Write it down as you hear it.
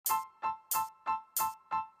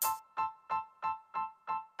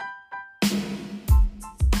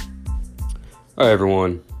Hi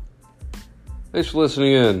everyone. Thanks for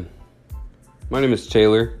listening in. My name is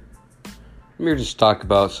Taylor. I'm here to just talk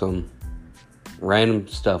about some random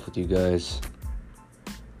stuff with you guys.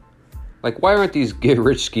 Like, why aren't these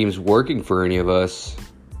get-rich schemes working for any of us?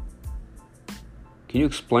 Can you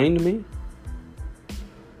explain to me?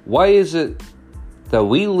 Why is it that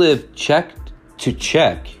we live check to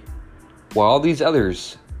check while all these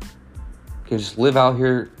others can just live out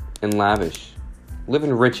here in lavish, live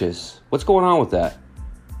in riches? What's going on with that?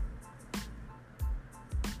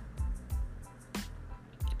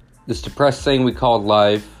 This depressed thing we call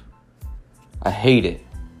life, I hate it.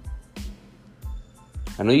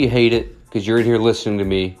 I know you hate it because you're in here listening to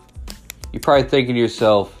me. You're probably thinking to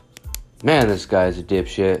yourself, man, this guy's a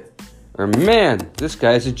dipshit. Or, man, this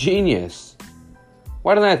guy's a genius.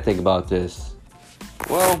 Why didn't I think about this?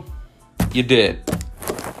 Well, you did.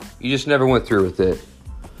 You just never went through with it.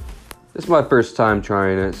 This is my first time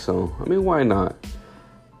trying it, so, why not?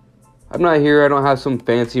 I'm not here. I don't have some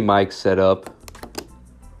fancy mic set up.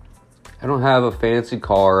 I don't have a fancy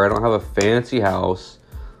car. I don't have a fancy house.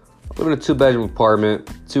 I live in a 2-bedroom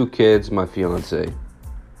apartment, 2 kids, my fiance.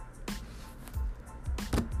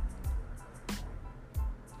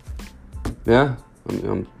 Yeah,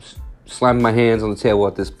 I'm slamming my hands on the table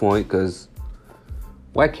at this point because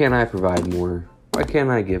why can't I provide more? Why can't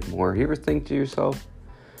I give more? You ever think to yourself?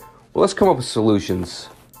 Well, let's come up with solutions.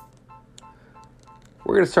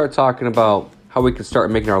 We're going to start talking about how we can start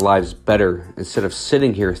making our lives better instead of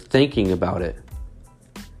sitting here thinking about it.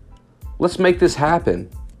 Let's make this happen.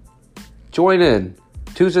 Join in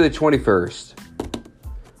Tuesday the 21st.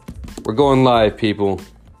 We're going live, people.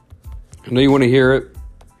 I know you want to hear it,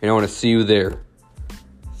 and I want to see you there.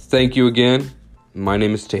 Thank you again. My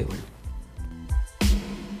name is Taylor.